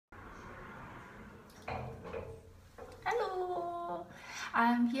Hello!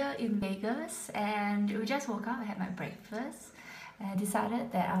 I'm here in Vegas and we just woke up. I had my breakfast and I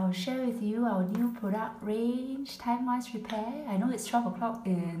decided that I'll share with you our new product range, TimeWise Repair. I know it's 12 o'clock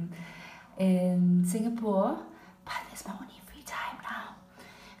in Singapore, but it's my only free time now.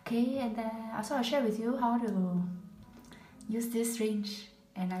 Okay, and then also I'll share with you how to use this range.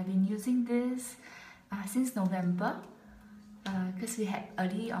 And I've been using this since November because we had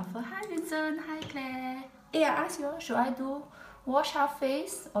early offer. Hi Vincent, hi Claire. Hey, I asked you, should I do wash half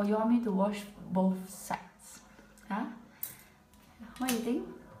face or you want me to wash both sides? Huh? What do you think?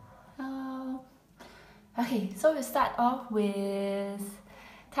 Okay, so we start off with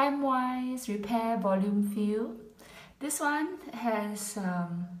TimeWise Repair Volume Fill. This one has,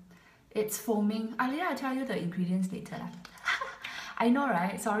 it's foaming. Later I'll tell you the ingredients later. I know,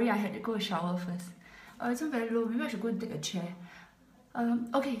 right? Sorry, I had to go shower first. It's not very low. Maybe I should go and take a chair.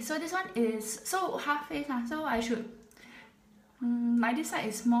 Okay, so this one is half face. So I should. My this side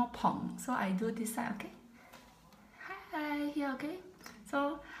is more pong, so I do this side. Okay. Hi, here. Okay.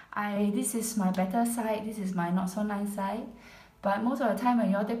 So this is my better side. This is my not so nice side. But most of the time when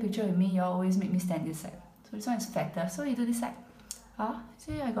you all take picture with me, you all always make me stand this side. So this one is fatter. So you do this side.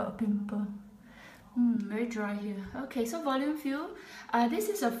 See, I got a pimple. Very dry here. Okay, so volume fill. This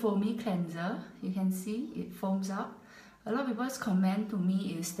is a foamy cleanser. You can see it foams up. A lot of people's comment to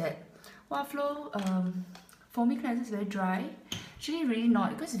me is that, wow, Flo, foamy cleanser is very dry. Actually, really not,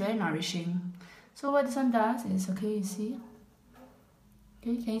 because it's very nourishing. So what this one does is, okay, you see?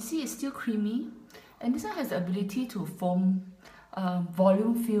 Okay, can you see it's still creamy? And this one has the ability to foam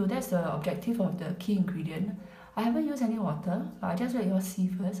volume fill. That's the objective of the key ingredient. I haven't used any water, but I just let you all see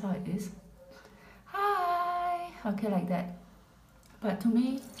first how it is. Hi! Okay, like that. But to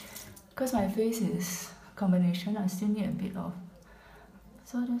me, because my face is combination, I still need a bit of.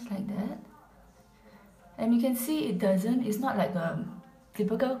 So just like that. And you can see it's not like a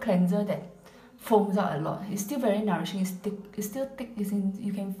typical cleanser that foams out a lot. It's still very nourishing. It's thick. It's still thick.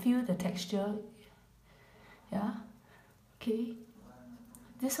 You can feel the texture. Yeah. Okay.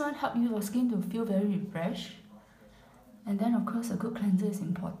 This one helps your skin to feel very refreshed. And then of course a good cleanser is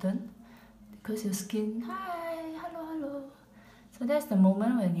important because your skin, hello. So that's the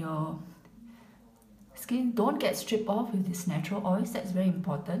moment when your skin don't get stripped off with these natural oils. That's very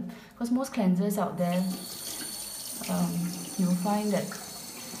important because most cleansers out there, you'll find that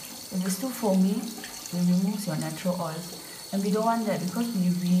if it's too foamy, it removes your natural oils. And we don't want that because we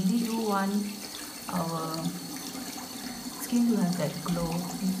really do want our skin to have that glow.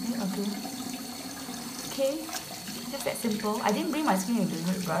 You see? Okay, just that simple. I didn't bring my skin into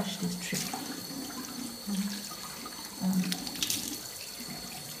the brush this trip.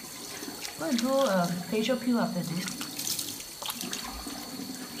 I'm going to do a facial peel after this.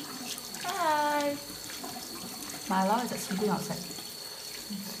 Hi! My alarm is sleeping outside.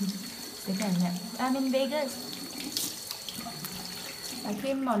 Taking a nap. I'm in Vegas. I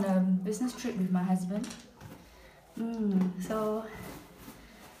came on a business trip with my husband. So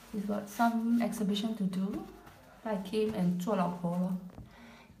we've got some exhibition to do. I came and 做老婆咯.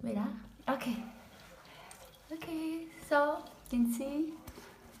 Wait, okay. Okay, so you can see.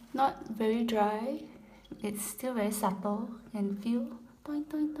 Not very dry, it's still very subtle and feel.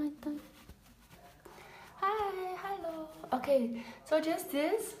 Doing. Hi, hello. Okay, so just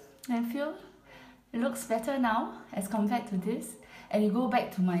this, I feel it looks better now as compared to this. And you go back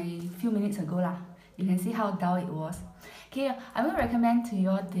to my few minutes ago lah. You can see how dull it was. Okay, I'm going to recommend to you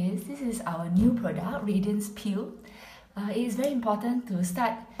all this. This is our new product, Radiance Peel. It is very important to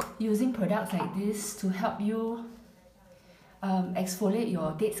start using products like this to help you exfoliate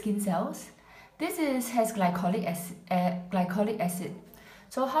your dead skin cells. This has glycolic acid.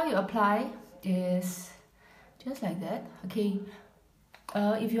 So how you apply is just like that. Okay.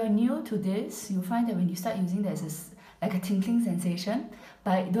 If you are new to this, you'll find that when you start using, there's like a tingling sensation.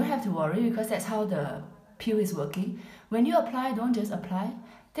 But you don't have to worry because that's how the peel is working. When you apply, don't just apply.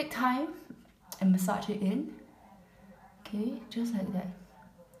 Take time and massage it in. Okay, just like that.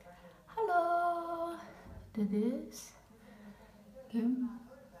 Hello. Do this. Okay.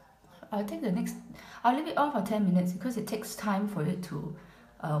 I'll leave it on for 10 minutes because it takes time for it to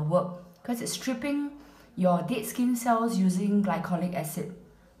work because it's stripping your dead skin cells using glycolic acid.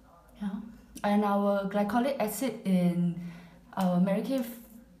 Yeah. And our glycolic acid in our American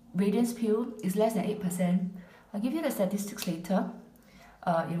Radiance Peel is less than 8%. I'll give you the statistics later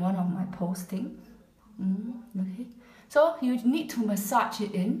in one of my posting. Okay. So you need to massage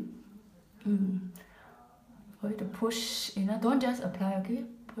it in. For you to push, don't just apply, okay?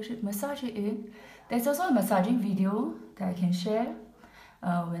 Push it, massage it in. There's also a massaging video that I can share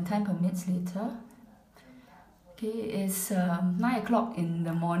when time permits later. Okay, it's 9 o'clock in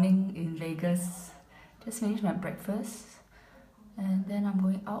the morning in Vegas. Just finished my breakfast and then I'm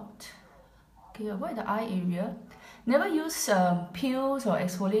going out. Okay, avoid the eye area. Never use peels or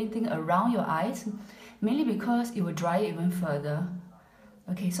exfoliating thing around your eyes, mainly because it will dry it even further.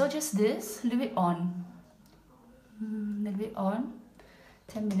 Okay, so just this, leave it on. Leave it on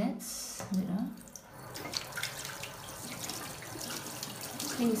 10 minutes.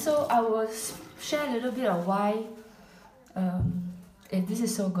 Okay, so I will share a little bit of why this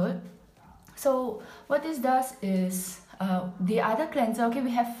is so good. So what this does is the other cleanser. Okay,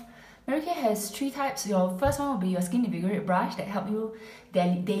 we have Mary Kay has 3 types. Your first one will be your skin invigorate brush that help you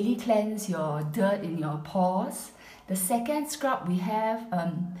daily cleanse your dirt in your pores. The second scrub we have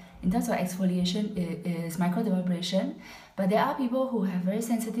in terms of exfoliation is microdermabrasion, but there are people who have very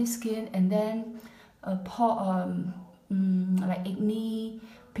sensitive skin and then like acne,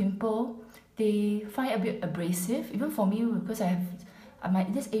 pimple, they find it a bit abrasive. Even for me, because I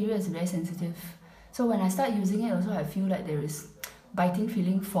have this area is very sensitive. So when I start using it, also I feel like there is biting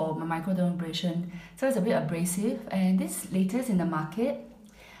feeling for my microdermabrasion. So it's a bit abrasive, and this latest in the market.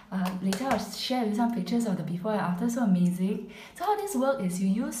 Later I'll share with you some pictures of the before and after. So amazing. So how this works is you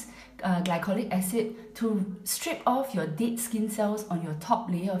use glycolic acid to strip off your dead skin cells on your top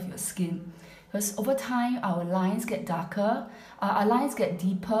layer of your skin. Because over time our lines get darker, our lines get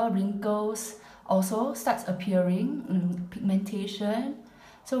deeper, wrinkles also starts appearing, pigmentation.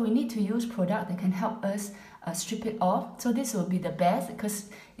 So we need to use product that can help us strip it off. So this will be the best because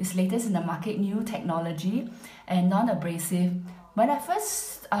it's latest in the market, new technology and non-abrasive. When I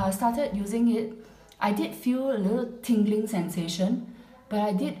first started using it, I did feel a little tingling sensation,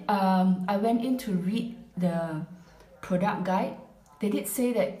 but I went in to read the product guide. They did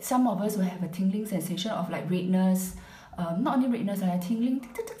say that some of us will have a tingling sensation of like redness, not only redness, like tingling,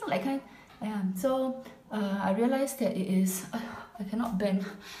 like kind. So I realized that it is. I cannot bend.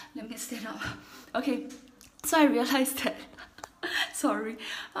 Let me stand up. Okay, so I realized that. Sorry,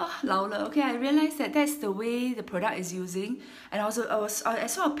 lao le. Okay, I realized that that's the way the product is using, and I sort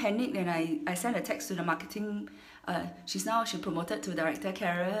of panicked and I sent a text to the marketing. She promoted to director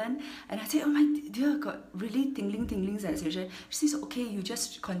Karen, and I said, oh my dear, got really tingling sensation. She says, okay, you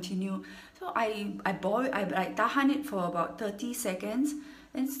just continue. So I like tahan it for about 30 seconds,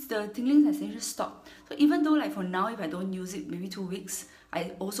 and the tingling sensation stopped. So even though like for now, if I don't use it, maybe 2 weeks,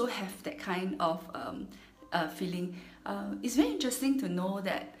 I also have that kind of feeling. It's very interesting to know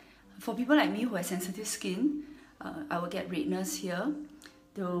that for people like me who have sensitive skin, I will get redness here.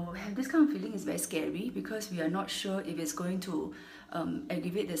 To have this kind of feeling is very scary because we are not sure if it's going to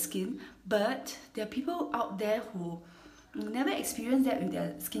aggravate the skin. But there are people out there who never experienced that with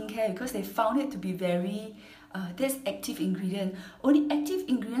their skincare because they found it to be very there's active ingredient. Only active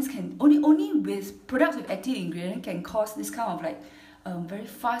ingredients can only with products with active ingredient can cause this kind of like very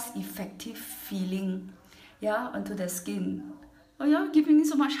fast, effective feeling, yeah, onto the skin. Oh, you're giving me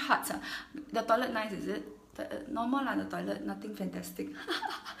so much hearts. The toilet nice, is it? Normal the toilet, nothing fantastic.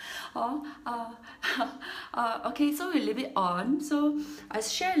 Okay, so we leave it on. So I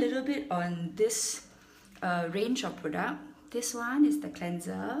share a little bit on this range of product. This one is the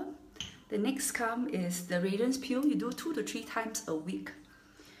cleanser. The next is the Radiance Peel. You do 2 to 3 times a week.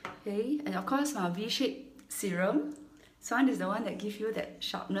 Okay, and of course my V-shaped serum. This one is the one that gives you that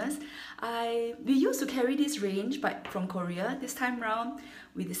sharpness. We used to carry this range but from Korea. This time around,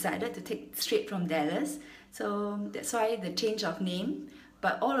 we decided to take straight from Dallas. So that's why the change of name.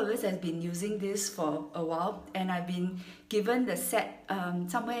 But all of us have been using this for a while, and I've been given the set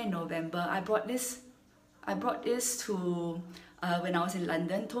somewhere in November. I brought this to when I was in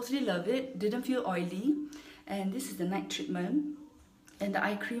London. Totally love it. Didn't feel oily. And this is the night treatment. And the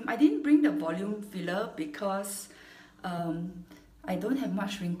eye cream. I didn't bring the volume filler because I don't have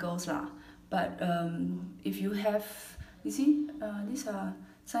much wrinkles lah. But if you have, you see, these are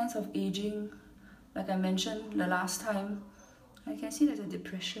signs of aging. Like I mentioned the last time, I can see there's a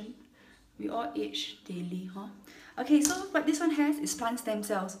depression. We all age daily, huh? Okay, so what this one has is plant stem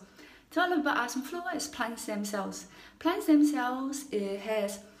cells. So a lot of people ask me, Flo, what is plant stem cells? Plant stem cells,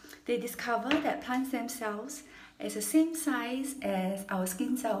 they discover that plant stem cells is the same size as our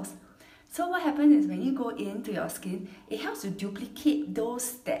skin cells. So what happens is when you go into your skin, it helps to duplicate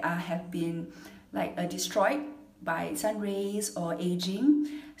those that have been like destroyed by sun rays or aging.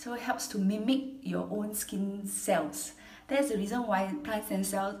 So it helps to mimic your own skin cells. That's the reason why plant stem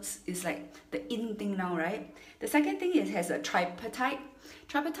cells is like the in thing now, right? The second thing is it has a tripartite.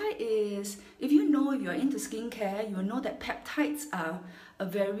 Tripartite is, if you're into skincare, you will know that peptides are a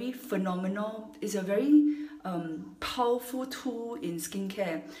very phenomenal, is a very powerful tool in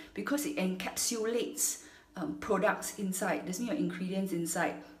skincare because it encapsulates products inside. This means your ingredients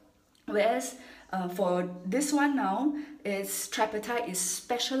inside. Whereas for this one now, tripartite is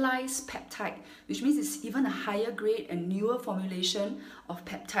specialized peptide, which means it's even a higher grade and newer formulation of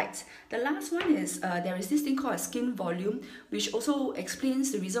peptides. The last one is there is this thing called a skin volume, which also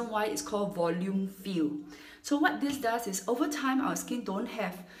explains the reason why it's called volume feel. So what this does is over time our skin don't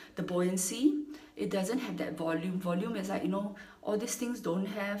have the buoyancy, it doesn't have that volume. Volume is like, you know, all these things don't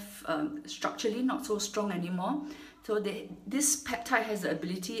have structurally not so strong anymore. So this peptide has the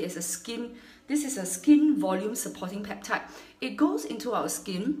ability as this is a skin volume supporting peptide. It goes into our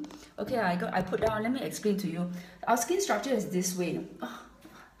skin. Okay, I put down, let me explain to you. Our skin structure is this way.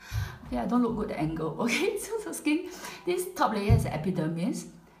 Okay, I don't look good at the angle. Okay, so skin, this top layer is the epidermis.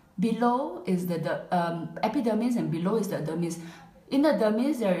 Below is the epidermis, and below is the dermis. In the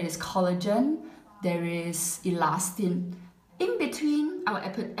dermis, there is collagen, there is elastin. In between our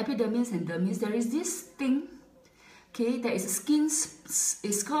epidermis and dermis, there is this thing. Okay, there is a skin,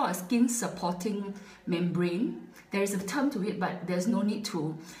 it's called a skin supporting membrane. There is a term to it, but there's no need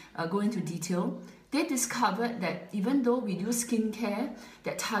to go into detail. They discovered that even though we do skincare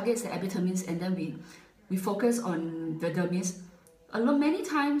that targets the epidermis and then we focus on the dermis, many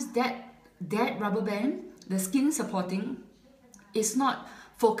times that rubber band, the skin supporting, is not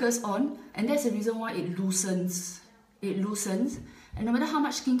focused on, and that's the reason why it loosens. It loosens, and no matter how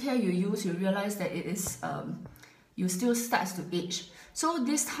much skincare you use, you realize that it is you still starts to age. So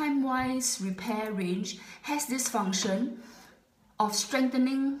this TimeWise repair range has this function of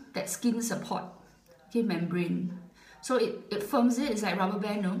strengthening that skin support, okay, membrane. So it firms it. It's like rubber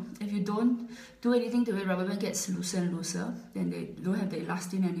band, no? If you don't do anything to it, rubber band gets looser and looser, then they don't have the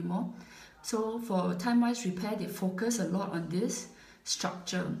elastin anymore. So for TimeWise repair, they focus a lot on this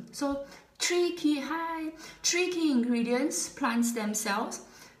structure. So three key ingredients: plant stem cells,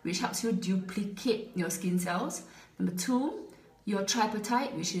 which helps you duplicate your skin cells. Number 2, your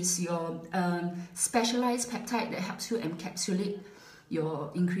tripartite, which is your specialized peptide that helps you encapsulate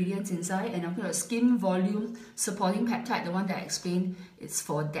your ingredients inside. And after a skin volume supporting peptide, the one that I explained, it's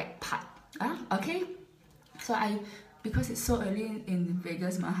for that part. Okay, so because it's so early in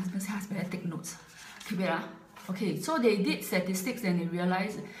Vegas, my husband says I better take notes. Okay, so they did statistics and they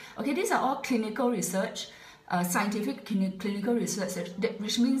realized, okay, these are all clinical research, scientific clinical research,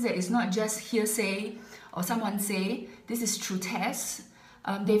 which means that it's not just hearsay or someone say. This is true tests.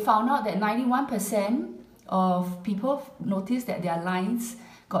 They found out that 91% of people noticed that their lines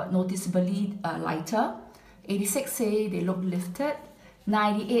got noticeably lighter. 86 say they look lifted.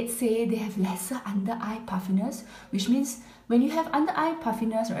 98 say they have lesser under eye puffiness, which means when you have under eye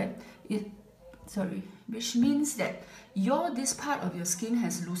puffiness, right? Which means that this part of your skin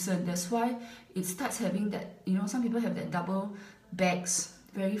has loosened. That's why it starts having that, you know, some people have that double bags,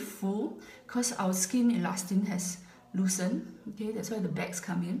 very full, because our skin elastin has loosened. Okay, that's why the bags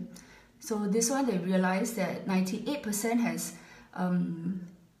come in. So this one, they realized that 98% has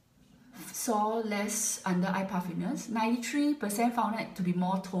saw less under eye puffiness. 93% found it to be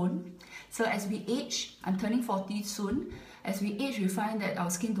more toned. So as we age, I'm turning 40 soon. As we age, we find that our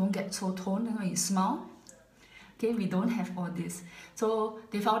skin don't get so toned, and when you smile, okay, we don't have all this. So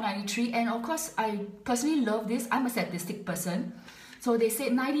they found 93, and of course, I personally love this. I'm a statistic person. So they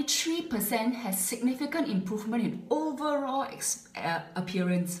said 93% has significant improvement in overall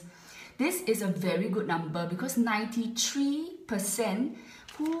appearance. This is a very good number because 93%,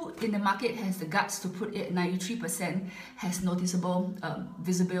 who in the market has the guts to put it 93%, has noticeable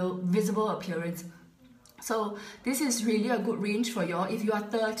visible appearance. So this is really a good range for you. If you are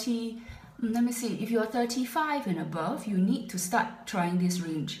 30, let me see, if you are 35 and above, you need to start trying this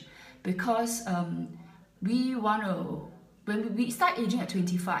range, because when we start aging at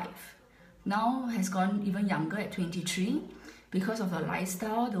 25, now has gone even younger at 23, because of the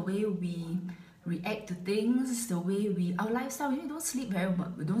lifestyle, the way we react to things, the way our lifestyle, we don't sleep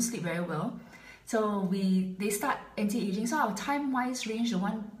very well. So they start anti-aging. So our TimeWise range, the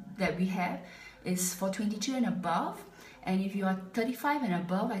one that we have, is for 22 and above. And if you are 35 and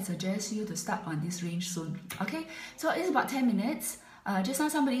above, I suggest you to start on this range soon. Okay, so it's about 10 minutes. Just now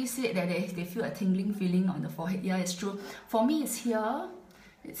somebody said that they feel a tingling feeling on the forehead. Yeah, it's true. For me, it's here,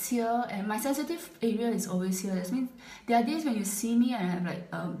 and my sensitive area is always here. That means there are days when you see me and I have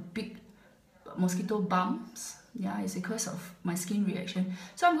like big mosquito bumps. Yeah, it's because of my skin reaction.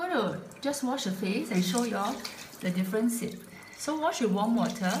 So I'm going to just wash the face and show you all the difference. So wash with warm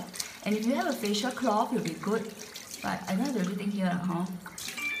water, and if you have a facial cloth, it'll be good. But I don't have everything here, huh?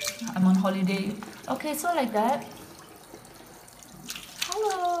 I'm on holiday. Okay, so like that.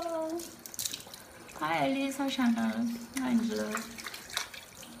 Hello. Hi Alice, hi Shanna, hi Angela.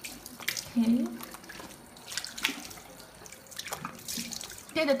 Okay.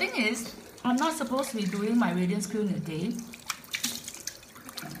 Okay, the thing is, I'm not supposed to be doing my radiance peel in a day.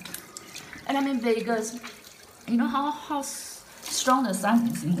 And I'm in Vegas. You know how strong the sun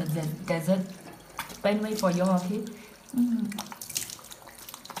is in the desert? But anyway, for y'all, okay?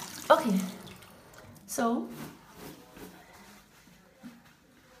 Okay, so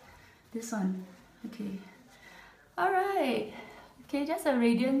this one, okay. Alright, okay, just a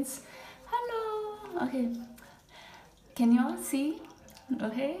radiance. Hello, okay. Can y'all see?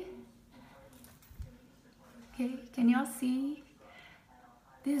 Okay. Okay, can y'all see?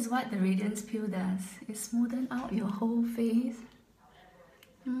 This is what the radiance peel does. It smoothens out your whole face.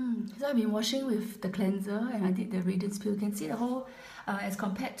 So I've been washing with the cleanser and I did the radiance peel. You can see the whole, as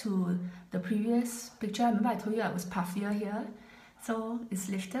compared to the previous picture. Remember I told you I was puffier here. So it's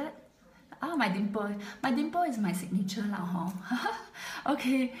lifted. Ah, my dimple. My dimple is my signature lah, huh?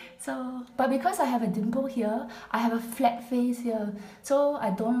 Okay, so, but because I have a dimple here, I have a flat face here. So I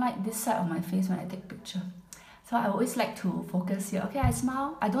don't like this side of my face when I take picture. So I always like to focus here. Okay, I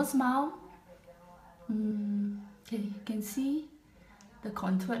smile. I don't smile. Okay, you can see the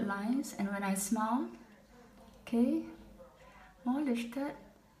contoured lines. And when I smile, okay, more lifted.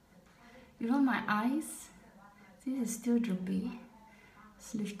 Even my eyes, this is still droopy.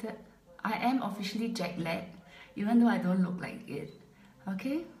 It's lifted. I am officially jet lagged, even though I don't look like it.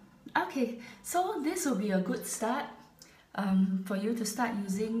 Okay? Okay, so this will be a good start for you to start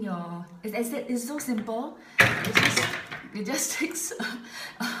using your... It's so simple. It just takes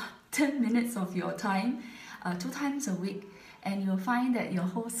 10 minutes of your time, 2 times a week, and you'll find that your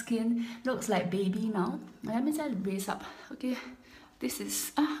whole skin looks like baby now. Let me just raise up. Okay, this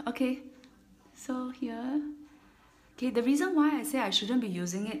is... okay, so here... Okay, the reason why I say I shouldn't be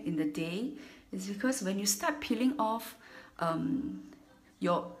using it in the day is because when you start peeling off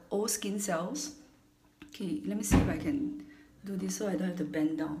your old skin cells, okay, let me see if I can do this so I don't have to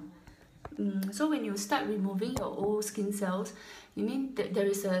bend down. So when you start removing your old skin cells, you mean that there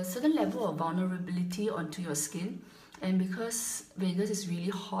is a certain level of vulnerability onto your skin, and because Vegas is really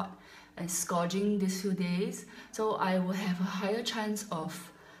hot and scorching these few days, so I will have a higher chance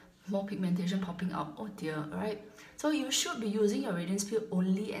of more pigmentation popping out. Oh dear, right? So you should be using your radiance peel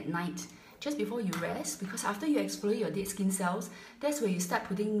only at night, just before you rest, because after you exfoliate your dead skin cells, that's where you start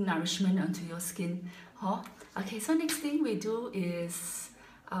putting nourishment onto your skin. Huh? Okay, so next thing we do is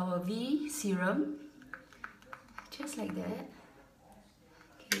our V serum, just like that.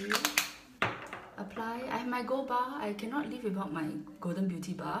 Okay, apply. I have my Gold Bar. I cannot live without my Golden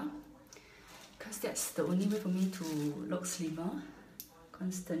Beauty Bar, because that's the only way for me to look slimmer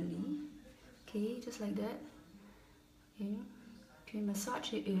constantly. Okay, just like that. Okay,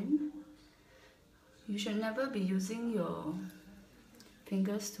 massage it in. You should never be using your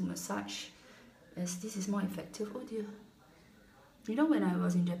fingers to massage, as this is more effective. Oh dear. You know, when I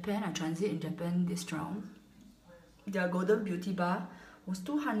was in Japan, I transit in Japan this round, their Golden Beauty Bar was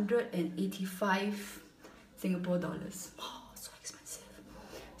 285 Singapore dollars. Oh, so expensive.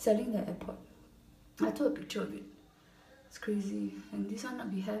 Selling the airport. I took a picture of it. It's crazy. And this one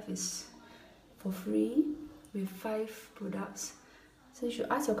that we have is for free with 5 products. So you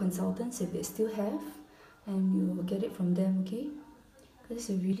should ask your consultants if they still have, and you will get it from them, okay? Because it's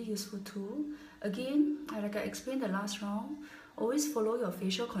a really useful tool. Again, like I explained the last round, always follow your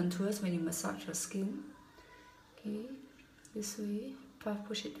facial contours when you massage your skin. Okay, this way,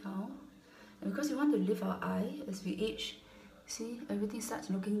 push it down. And because we want to lift our eye as we age, see, everything starts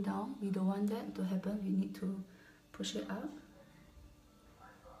looking down. We don't want that to happen. We need to push it up.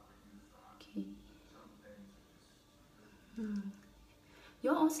 Okay.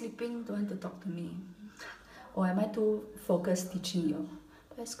 You're all sleeping, don't want to talk to me. Or am I too focused teaching you?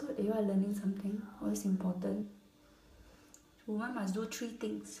 But it's good that you are learning something. Always important. Woman must do 3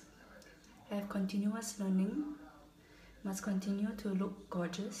 things. Have continuous learning. Must continue to look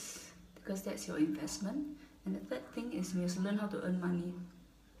gorgeous, because that's your investment. And the 3rd thing is we must learn how to earn money.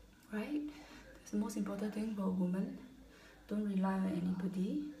 Right? That's the most important thing for a woman. Don't rely on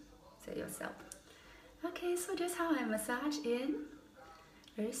anybody. Set yourself. Okay, so just how I massage in,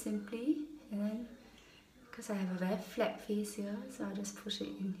 very simply, and then because I have a very flat face here, so I'll just push it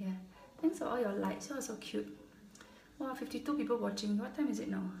in here. Thanks for all your likes, you're so cute. Wow, 52 people watching. What time is it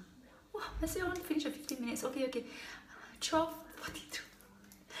now? Wow, I say I want to finish at 15 minutes. Okay, 12:42.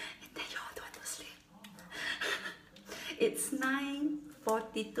 And then you all don't want to sleep. It's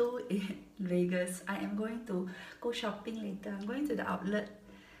 9:42 in Vegas. I am going to go shopping later. I'm going to the outlet.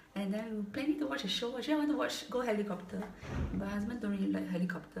 And then we're planning to watch a show. Actually, I want to watch Go Helicopter. My husband don't really like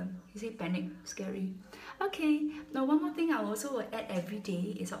helicopter. He say panic, scary. Okay, now one more thing I also will add every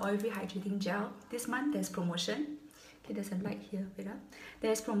day is an oil-free hydrating gel. This month there's promotion. Okay, there's a light here. Wait up.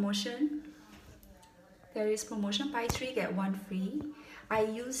 There's promotion. There is promotion, buy 3 get 1 free. I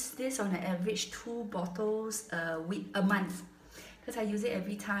use this on an average 2 bottles a month because I use it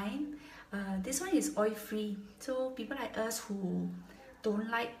every time. This one is oil free, so people like us who don't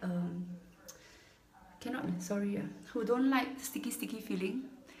like who don't like sticky feeling,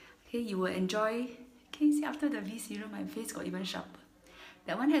 okay, you will enjoy. Okay, see, after the V serum my face got even sharper.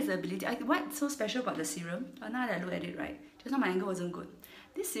 That one has the ability. What's so special about the serum? Now that I look at it, right, just now my angle wasn't good.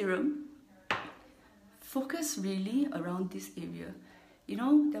 This serum focus really around this area. You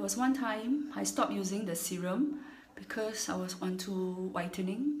know, there was one time I stopped using the serum because I was onto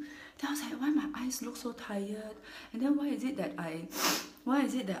whitening. Then I was like, why my eyes look so tired? And then why is it that I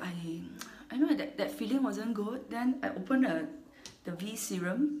know that feeling wasn't good. Then I opened the V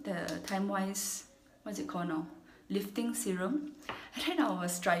serum, the TimeWise, what's it called now? Lifting serum. And then I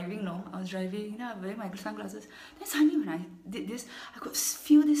was driving, then I was wearing my sunglasses. Then suddenly when I did this, I could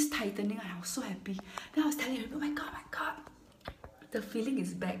feel this tightening and I was so happy. Then I was telling everybody, oh my god, the feeling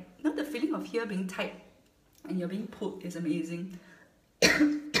is back. Now the feeling of here being tight and you're being pulled is amazing.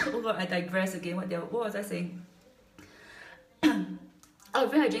 Oh god, I digress again. What was I saying?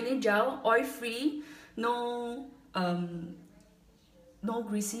 Hydrating gel, oil free, no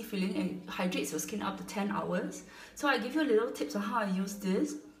greasy feeling, and hydrates your skin up to 10 hours. So I give you little tips on how I use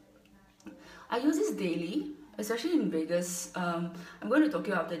this. I use this daily, especially in Vegas. I'm going to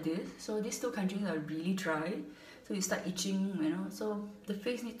Tokyo after this, so these 2 countries are really dry. So you start itching, you know, so the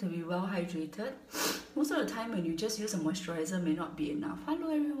face needs to be well hydrated. Most of the time when you just use a moisturizer may not be enough. Hello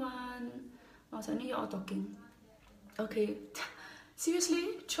everyone. Oh, suddenly you're all talking. Okay.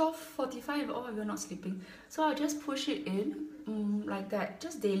 Seriously, 12:45, all of you are not sleeping. So I'll just push it in like that,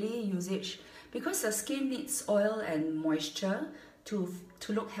 just daily usage. Because the skin needs oil and moisture to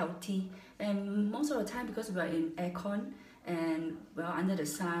look healthy. And most of the time, because we're in aircon and we're under the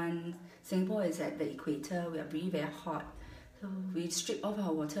sun, Singapore is at the equator, we are really very hot. So we strip off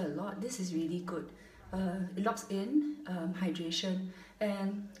our water a lot. This is really good. It locks in hydration.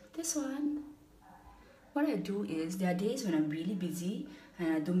 And this one, what I do is, there are days when I'm really busy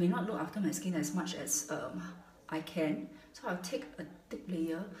and I may not look after my skin as much as I can. So I'll take a thick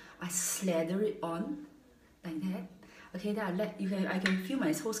layer, I slather it on like that. Okay, then I can feel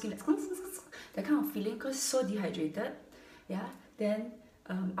my whole skin like that kind of feeling because it's so dehydrated. Yeah. Then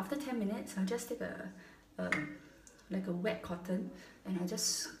after 10 minutes, I'll just take like a wet cotton and I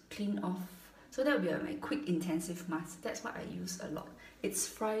just clean off. So that will be my quick intensive mask. That's what I use a lot. It's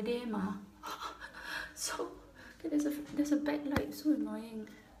Friday, ma. So, okay, there's a backlight, so annoying.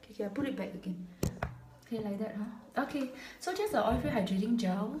 Okay, I put it back again. Okay, like that, huh? Okay, so just the oil-free hydrating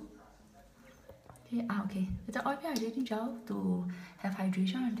gel. Okay, it's an oil-free hydrating gel to have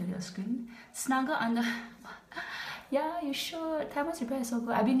hydration under your skin. Snuggle under. Yeah, you should. TimeWise Repair is so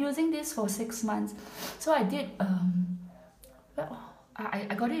good. I've been using this for 6 months. So I did,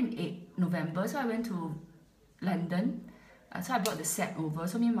 I got it in November, so I went to London. So I brought the set over,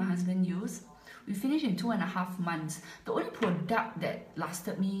 so me and my husband used. We finished in 2.5 months. The only product that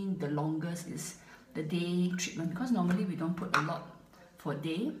lasted me the longest is the day treatment, because normally we don't put a lot for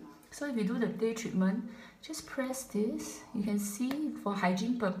day. So if you do the day treatment, just press this. You can see for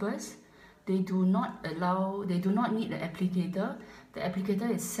hygiene purpose, they do not need the applicator. The applicator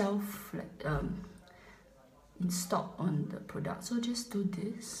is self in stock on the product. So just do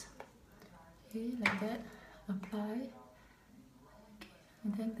this. Okay, like that. Apply. Okay,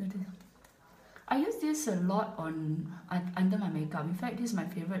 and then do this. I use this a lot on under my makeup. In fact, this is my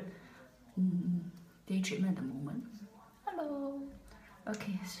favorite day treatment at the moment. Hello.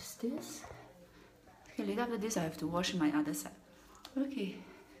 Okay, it's just this. Okay, later after this, I have to wash my other side. Okay,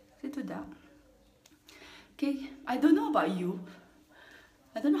 is it too dark? Okay, I don't know about you.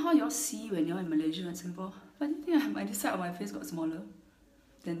 I don't know how y'all see when you're in Malaysia and Singapore. But I think this side of my face got smaller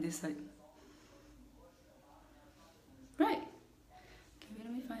than this side. Right. Okay, wait,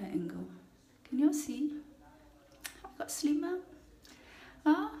 let me find an angle. Can you all see? I got slimmer.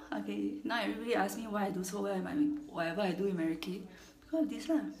 Okay. Now everybody asks me why I do so well in whatever I do in America. Because of this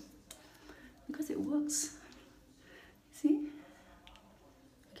lah. Because it works. See?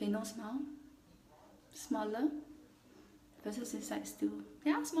 Okay, no smile. Smaller. Versus this side still.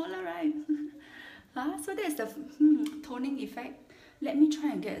 Yeah, smaller, right? So that's the toning effect. Let me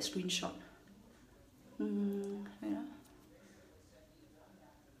try and get a screenshot. Yeah.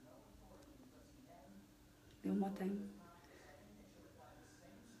 One more time.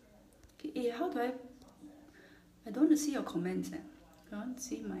 Okay, how do I don't want to see your comments. I want to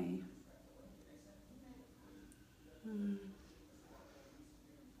see my...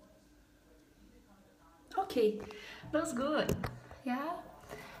 Oh, Okay, looks good. Yeah.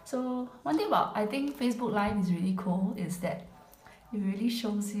 So one thing about I think Facebook Live is really cool is that it really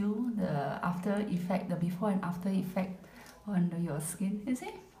shows you the after effect, the before and after effect on your skin. Is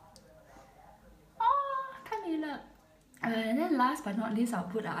it? Oh, can't really look. And then last but not least, I'll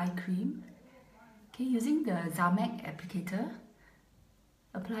put an eye cream. Okay, using the Zamek applicator.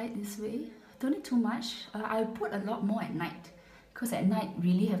 Apply it this way. Don't need too much. I put a lot more at night because at night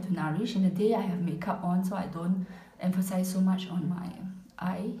really have to nourish. In the day I have makeup on, so I don't emphasize so much on my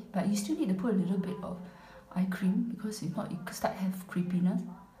eye. But you still need to put a little bit of eye cream because if not you could start have creepiness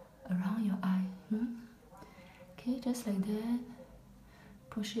around your eye. Okay, just like that.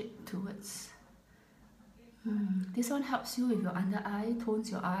 Push it towards. This one helps you with your under eye, tones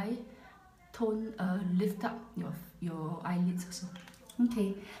your eye, lift up your eyelids also.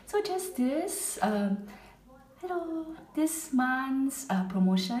 Okay, so just this, hello, this month's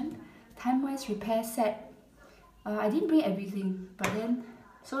promotion, TimeWise repair set. I didn't bring everything, but then,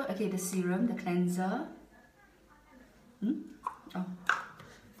 so okay, the serum, the cleanser,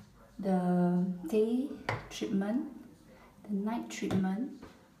 the day treatment, the night treatment,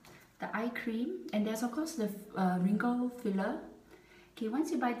 the eye cream, and there's of course the wrinkle filler. Okay, once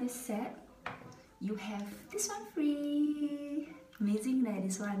you buy this set, you have this one free. Amazing there,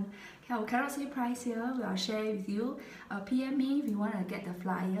 this one. Okay, I cannot say price here, I'll share with you. PM me if you want to get the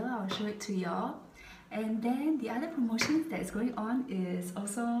flyer, I'll show it to y'all. And then the other promotion that is going on is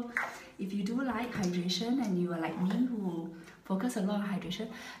also, if you do like hydration and you are like me who focus a lot on hydration,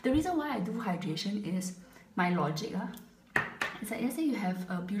 the reason why I do hydration is my logic. Is that let's say you have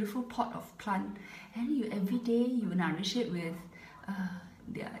a beautiful pot of plant and you every day you nourish it with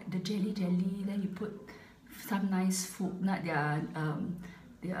the jelly, then you put some nice food, not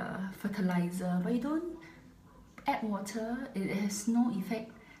their fertilizer, but you don't add water, it has no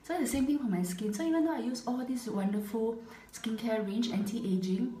effect. So it's the same thing for my skin. So even though I use all this wonderful skincare range,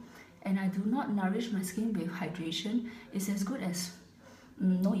 anti-aging, and I do not nourish my skin with hydration, it's as good as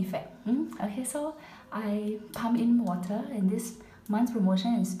no effect. Okay, so I pump in water, and this month's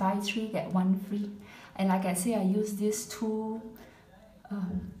promotion is buy 3 get 1 free. And like I say, I use this 2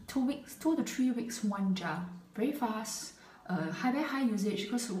 to 3 weeks, 1 jar. Very fast, very high usage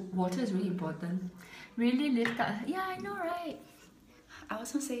because water is really important. Really lift up. Yeah, I know, right? I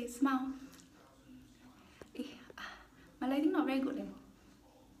also say smile. My lighting not very good then.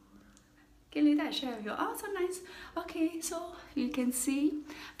 Okay, later I share with you. Oh, so nice. Okay, so you can see.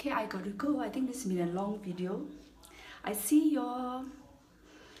 Okay, I got to go. I think this has been a long video. I see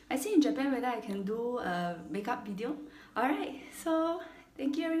in Japan whether I can do a makeup video. Alright, so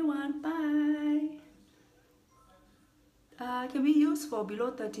thank you everyone. Bye. Can we use for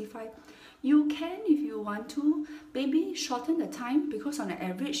below 35? You can if you want to. Maybe shorten the time because on the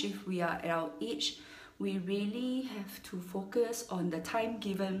average, if we are at our age, we really have to focus on the time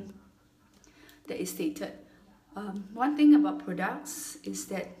given that is stated. One thing about products is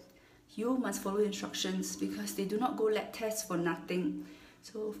that you must follow instructions because they do not go lab test for nothing.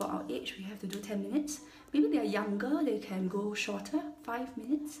 So for our age, we have to do 10 minutes. Maybe they are younger, they can go shorter, 5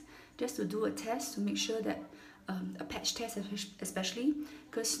 minutes, just to do a test to make sure that a patch test especially,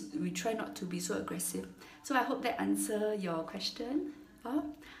 because we try not to be so aggressive. So I hope that answers your question.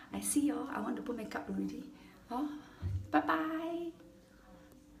 I see y'all. I want to put makeup already. Bye bye.